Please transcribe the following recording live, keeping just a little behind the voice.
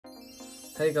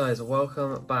Hey guys,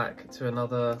 welcome back to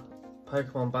another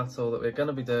Pokemon battle that we're going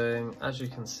to be doing. As you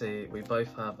can see, we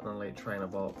both have an Elite Trainer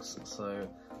box, so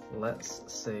let's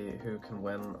see who can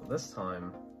win this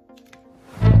time.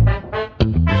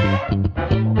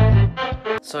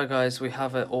 So guys, we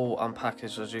have it all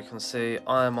unpackaged as you can see.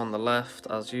 I am on the left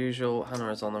as usual,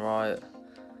 Hannah is on the right.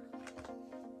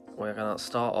 We're going to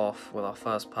start off with our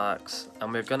first packs,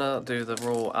 and we're going to do the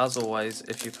rule as always: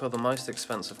 if you pull the most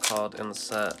expensive card in the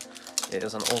set, it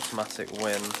is an automatic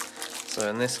win. So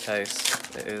in this case,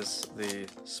 it is the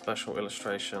special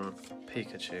illustration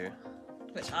Pikachu.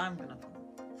 Which I'm going to pull.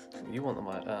 You want the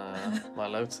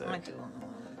Milotic. I do want the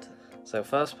Milotic. So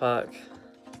first pack.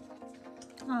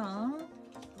 Aww.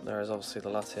 There is obviously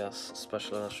the Latias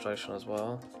special illustration as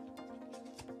well.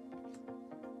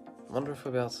 I wonder if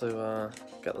we'll be able to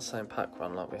get the same pack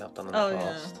run like we have done in the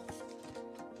past. Yeah.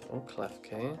 Oh,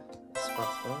 Klefki,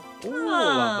 Spaffler, ooh,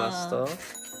 Lavesta,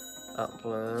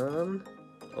 Applin.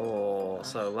 Oh,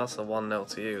 so that's a 1-0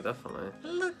 to you, definitely.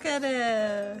 Look at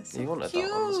it. So you wanted cute.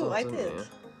 that one, so I didn't did. you?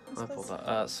 I pulled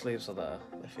that. Sleeves are there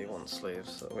if you want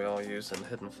sleeves. We are using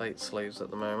Hidden Fate sleeves at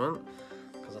the moment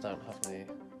because I don't have the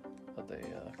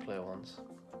clear ones.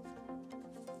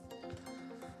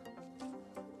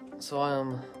 So I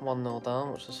am 1-0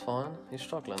 down, which is fine. You're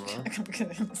struggling there. I'm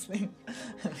getting the sleeve.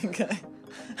 There we go.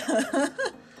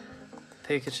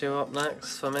 Pikachu up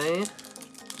next for me.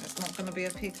 There's not going to be a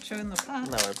Pikachu in the pack.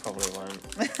 No, it probably won't.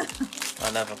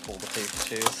 I never pull the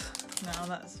Pikachus. No,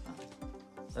 that's fine.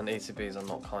 And ETBs are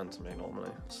not kind to me normally,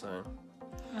 so.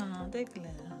 Oh,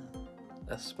 Diglett.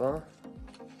 Esper.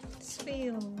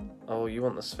 Spheal. Oh, you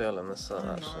want the Spheal in this set,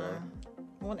 Oh, actually. no.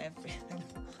 I want everything.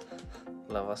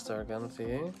 Lavesta again for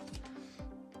you.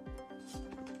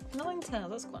 Ninetales,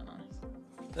 that's quite nice.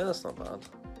 Yeah, that's not bad.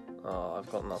 Oh, I've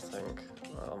got nothing.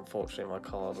 Unfortunately, my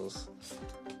card has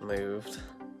moved.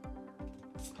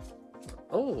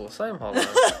 Oh, same holo.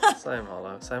 Same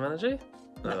holo. Same energy?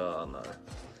 No. Oh, no.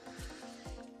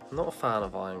 I'm not a fan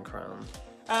of Iron Crown.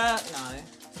 No.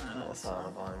 Not a fan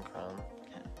of Iron Crown.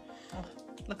 Okay. Oh,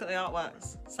 look at the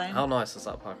artworks. Same. How nice is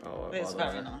that pack artwork? It's by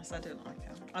the very way? nice. I do like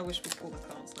it. I wish we'd pull the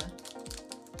cards though.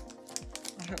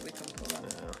 I hope we can pull that.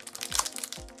 Yeah.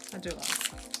 I do like it.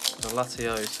 The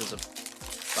Latios is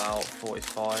about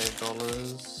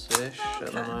 $45-ish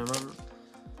at the moment.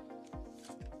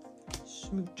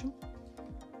 Smoochum.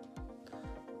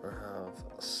 I have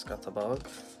Scatterbug.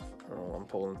 Oh, I'm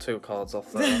pulling 2 cards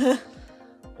off there.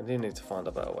 We do need to find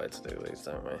a better way to do these,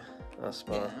 don't we? That's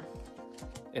my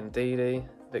Indeedee.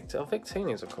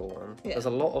 Victini's a cool one. Yeah. There's a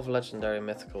lot of legendary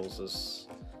mythicals as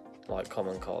like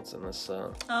common cards in this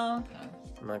set. Oh, okay.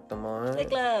 Magnemite.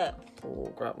 Diglett.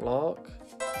 Oh, Graplock.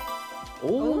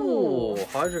 Ooh,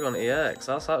 Hydreigon EX.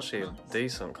 That's actually a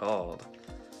decent card.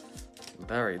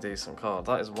 Very decent card.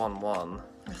 That is 1-1.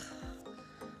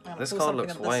 This card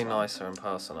looks way nicer in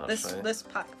person, actually. This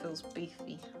pack feels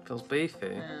beefy. Feels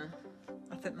beefy. Yeah.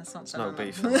 I think there's something. There's no in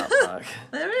beef it. in that pack.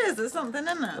 There is. There's something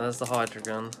in it. There's the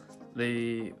Hydreigon.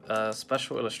 The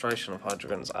special illustration of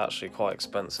Hydreigon is actually quite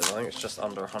expensive. I think it's just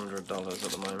under $100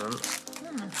 at the moment.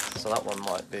 So that one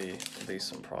might be a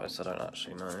decent price. I don't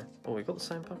actually know. Oh, we got the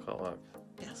same pack artwork.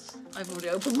 Yes. I've already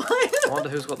opened mine. I wonder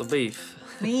who's got the beef.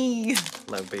 Me.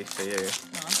 No beef for you.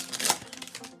 No.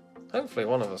 Hopefully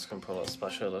one of us can pull a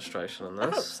special illustration in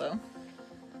this. I hope so.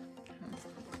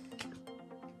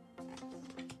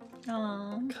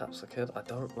 Oh. Capsicid. I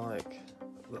don't like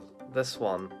this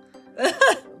one.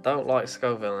 Don't like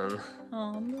Scovillain.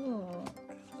 Oh look.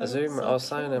 Azumarill, I was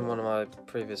saying in one of my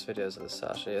previous videos of this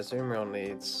set, actually, Azumarill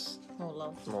needs more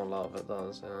love. more love. It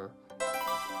does, yeah.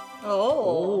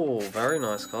 Oh. Oh, very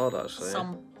nice card actually.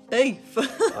 Some beef.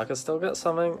 I could still get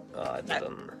something. Oh, I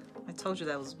didn't. I told you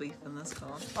there was beef in this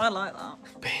card. I like that.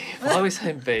 Beef. Why are we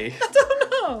saying beef? I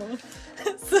don't know.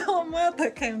 It's the one word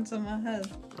that came to my head.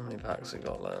 How many packs we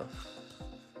got left?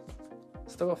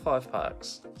 Still got 5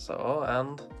 packs. So, oh,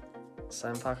 and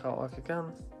same pack artwork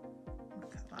again.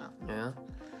 Look at that. Yeah.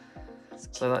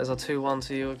 So that is a 2-1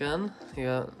 to you again.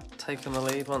 You're taking the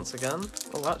lead once again.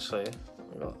 Oh, actually,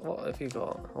 what have you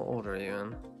got? What order are you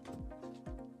in?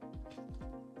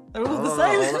 They're all the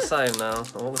same. All the same now.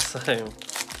 All the same.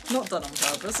 Not done on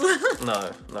purpose.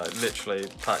 No, literally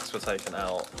packs were taken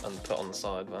out and put on the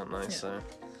side, weren't they? Yeah. So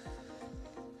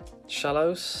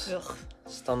Shallows, Ugh.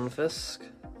 Stunfisk,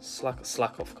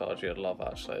 Slack off card you'd love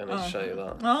actually. I need to show you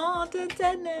that. Oh,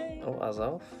 Dedenne. Oh,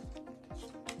 Azelf.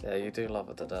 Yeah, you do love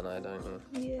a Dedenne, don't you?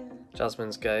 Yeah.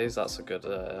 Jasmine's Gaze, that's a good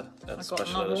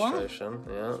special illustration.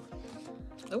 Yeah.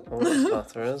 Oh.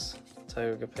 Spathras,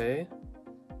 Togepi.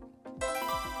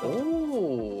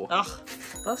 Ooh. Ugh.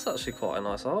 That's actually quite a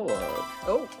nice artwork.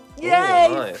 Oh. Yay!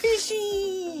 nice. Fishy!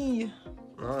 me.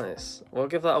 Nice. We'll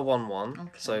give that a 1-1. Okay.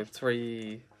 So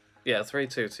 3... Yeah,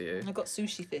 3-2 to you. I got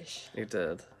sushi fish. You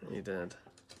did. You did.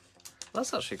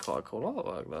 That's actually quite a cool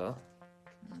artwork there.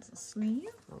 There's a sleeve.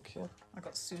 Okay. I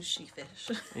got sushi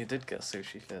fish. You did get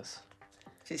sushi fish.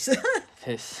 Fish.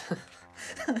 Fish.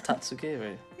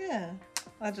 Tatsugiri. Yeah.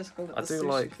 I just called it I the do sushi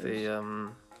like fish.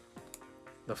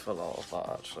 the full art of that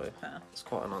actually. Yeah. It's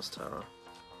quite a nice terror.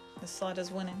 This side is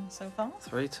winning so far.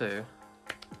 3-2.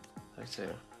 3-2.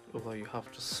 Although you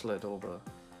have just slid all the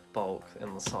bulk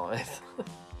in the side.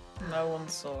 No one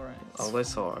saw it. Oh, they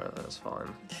saw it. That's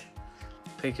fine.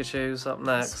 Pikachu's up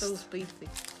next. Still beefy.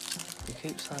 You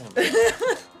keep saying.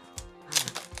 It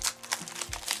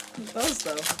does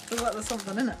though. Feels like there's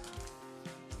something in it.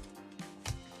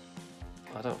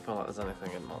 I don't feel like there's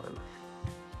anything in mine.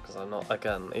 Because I'm not,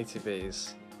 again,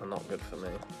 ETBs are not good for me.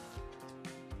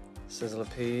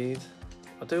 Sizzlipede.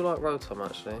 I do like Rotom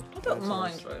actually. I don't Rotom's-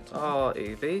 mind Rotom. Oh,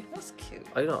 Eevee. That's cute.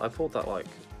 I pulled that like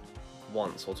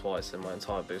once or twice in my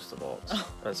entire booster box. And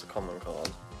it's a common card.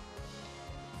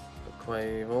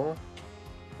 Quavel.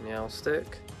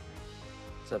 Meowstick.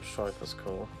 Zebstrika's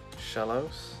cool.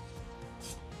 Shellos.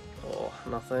 Oh,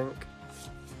 nothing.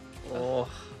 Oh,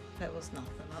 It was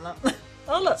nothing. I know.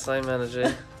 Oh look. same energy.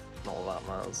 Not that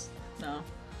matters. No.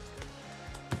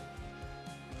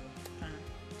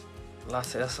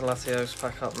 Latias and Latios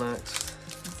pack up next.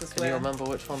 This is Can where... you remember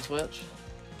which one's which?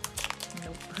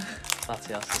 Nope.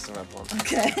 Latias is the red one.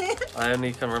 Okay. I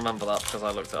only can remember that because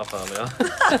I looked it up earlier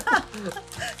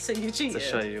So you cheated. to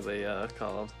show you the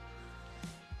card.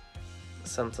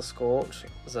 Center Scorch,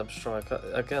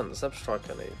 Zebstrika. Again,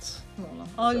 Zebstrika needs.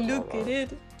 Oh, Is it look Lala? at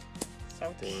it.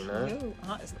 So Dino. cute.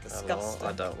 That is Hello. disgusting.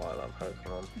 I don't like that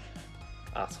Pokemon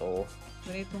at all.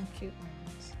 We need more cute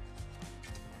ones.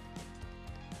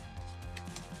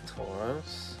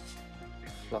 Tauros,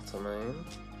 Fluttermane.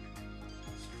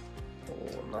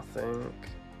 Oh, nothing.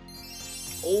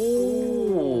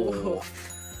 Oh,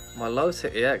 my low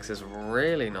tick EX is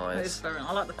really It is nice. very.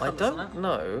 I like the I colours on don't it.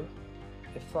 know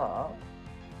if that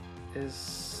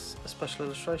is a special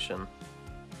illustration.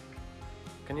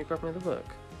 Can you grab me the book?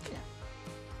 Yeah.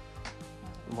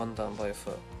 One down by your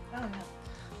foot. Oh yeah.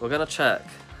 We're gonna check.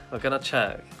 We're gonna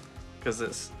check because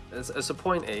it's a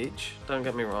point each. Don't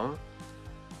get me wrong.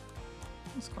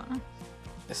 That's quite nice.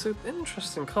 It's an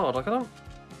interesting card. Like I don't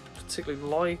particularly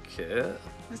like it.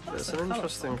 It's But nice it's and an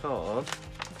interesting card.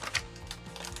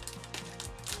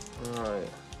 Right.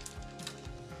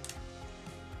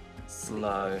 colourful.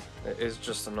 No, it is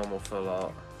just a normal full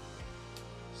art.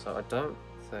 So I don't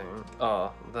think.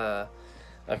 Oh, there.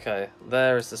 Okay,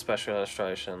 there is the special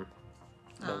illustration.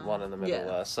 The one in the middle yeah.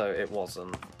 there. So it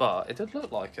wasn't, but it did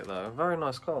look like it though. Very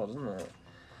nice card, isn't it?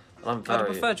 And I'm I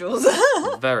very, prefer yours.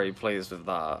 very pleased with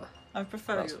that. I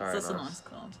prefer That's yours. very That's a nice. nice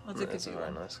card. I did It's give a you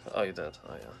very one. nice card. Oh, you did.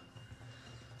 Oh yeah.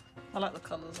 I like the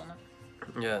colours on it.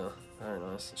 Yeah, very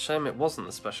nice. Shame it wasn't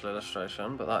the special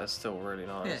illustration, but that is still really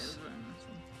nice. Yeah, it was very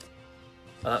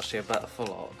nice. And actually a better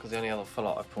full art, because the only other full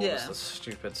art I've pulled is Yeah. the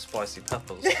stupid spicy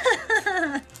peppers.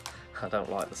 I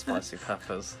don't like the spicy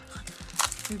peppers.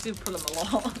 You do pull them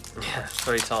a lot. Yeah,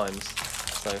 3 times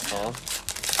so far.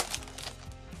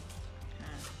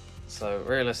 So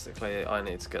realistically, I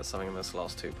need to get something in this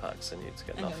last 2 packs, and you to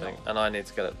get And you're nothing. not. And I need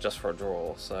to get it just for a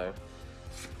draw, so...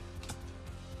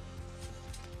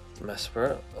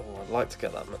 Mesprit. Oh, I'd like to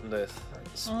get that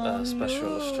Oh, special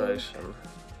look. illustration.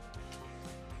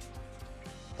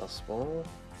 Dustball.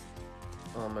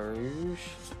 Armor Rouge.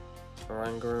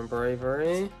 Anger and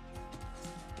Bravery.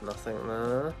 Nothing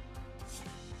there.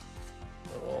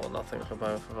 Oh, nothing for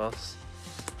both of us.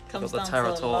 Comes Got the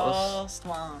down to the Terratortoise. last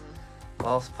one.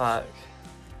 Last pack.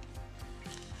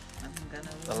 I'm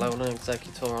gonna. Alone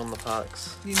Executor on the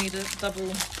packs. You need a double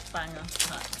banger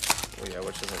pack. Oh yeah,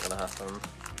 which isn't going to happen.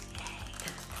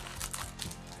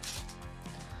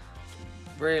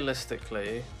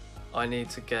 Realistically, I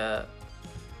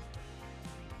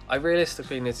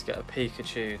realistically need to get a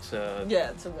Pikachu to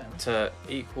Yeah, to win. to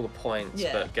equal the points,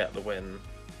 Yeah. but get the win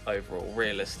overall.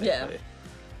 Realistically. Yeah.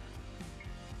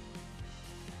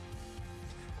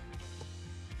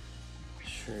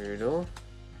 Strudel,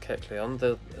 Kecleon.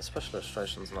 The special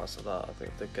illustration's nice of that. I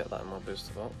think I did get that in my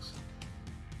booster box.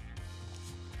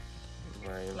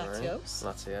 Very, Latios.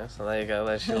 Latios. And there you go.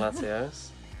 There's your Latios.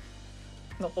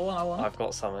 Not the one I want. I've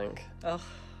got something. Oh.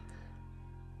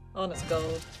 Oh, and it's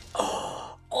gold. Oh!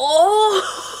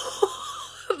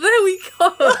 There we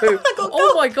go!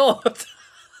 Oh my god!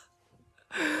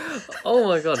 Oh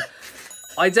my god.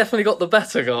 I definitely got the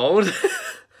better gold. We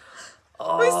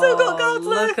still got gold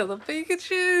Look left. at the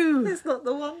Pikachu! It's not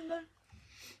the one though.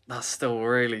 That's still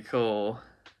really cool.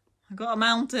 I got a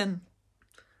mountain.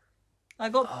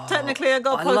 Technically, I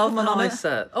got I love Pokemon how on I it.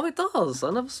 said. Oh, it does.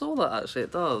 I never saw that actually.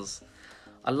 It does.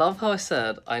 I love how I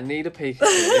said I need a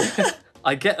Pikachu.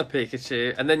 I get a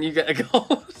Pikachu, and then you get a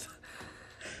gold.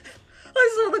 I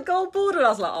saw the gold border, and I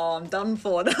was like, oh, I'm done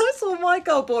for. And I saw my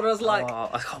gold border, I was like, Oh,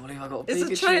 I can't believe I got a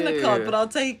Pikachu. it's a trainer card, but I'll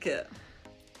take it.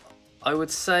 I would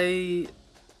say,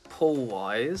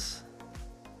 pull-wise,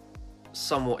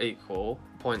 somewhat equal.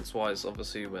 Points-wise,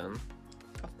 obviously you win.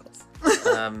 Of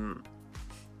course.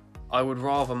 I would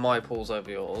rather my pulls over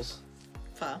yours.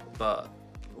 Fair. But,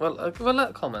 well, we'll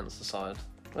let comments decide.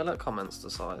 We'll let comments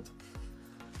decide.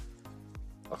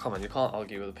 Oh, come on, you can't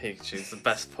argue with a Pikachu. It's the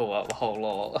best pull out of the whole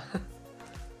lot.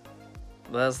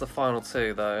 There's the final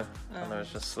two, though. I know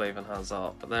it's just sleeve and hands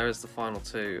up, but there is the final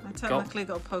two. I technically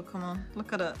got a Pokemon.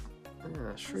 Look at it.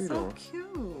 Yeah, It's Shreedle. so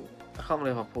cute. I can't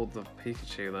believe I pulled the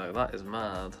Pikachu, though. That is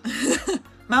mad.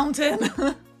 Mountain.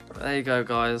 There you go,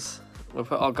 guys. We'll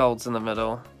put our golds in the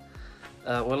middle.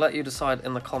 We'll let you decide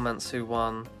in the comments who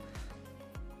won.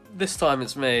 This time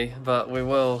it's me, but we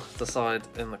will decide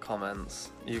in the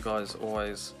comments. You guys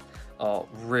always are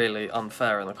really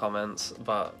unfair in the comments,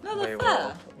 but No, they're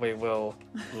fair. we will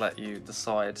let you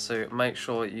decide. So make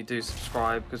sure you do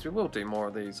subscribe, because we will do more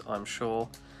of these, I'm sure.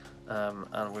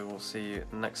 And we will see you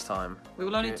next time. We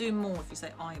will only do more if you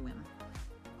say I win.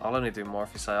 I'll only do more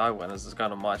if you say I win, as it's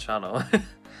going on my channel.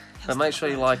 So make sure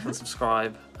you like and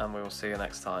subscribe, and we will see you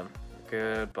next time.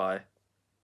 Goodbye.